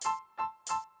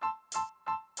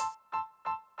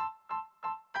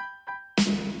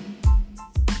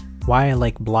Why I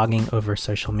like blogging over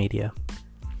social media.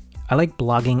 I like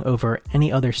blogging over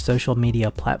any other social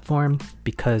media platform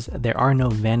because there are no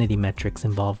vanity metrics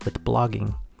involved with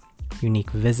blogging. Unique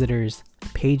visitors,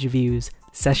 page views,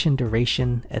 session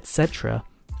duration, etc.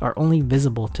 are only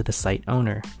visible to the site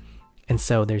owner. And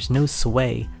so there's no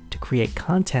sway to create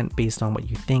content based on what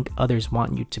you think others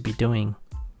want you to be doing.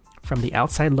 From the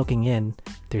outside looking in,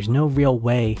 there's no real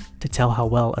way to tell how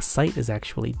well a site is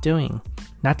actually doing.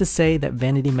 Not to say that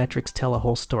vanity metrics tell a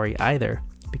whole story either,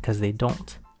 because they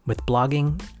don't. With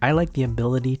blogging, I like the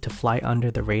ability to fly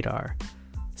under the radar.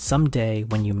 Someday,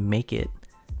 when you make it,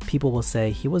 people will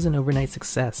say he was an overnight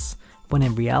success, when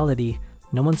in reality,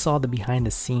 no one saw the behind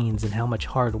the scenes and how much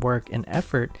hard work and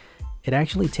effort it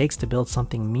actually takes to build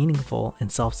something meaningful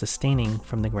and self-sustaining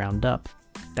from the ground up.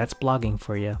 That's blogging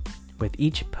for you. With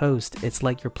each post, it's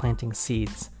like you're planting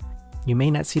seeds. You may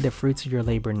not see the fruits of your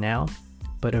labor now,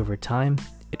 but over time,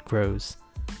 it grows,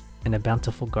 and a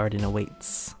bountiful garden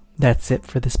awaits. That's it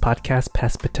for this podcast,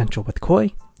 Past Potential with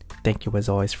Koi. Thank you as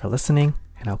always for listening,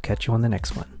 and I'll catch you on the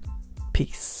next one.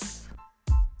 Peace.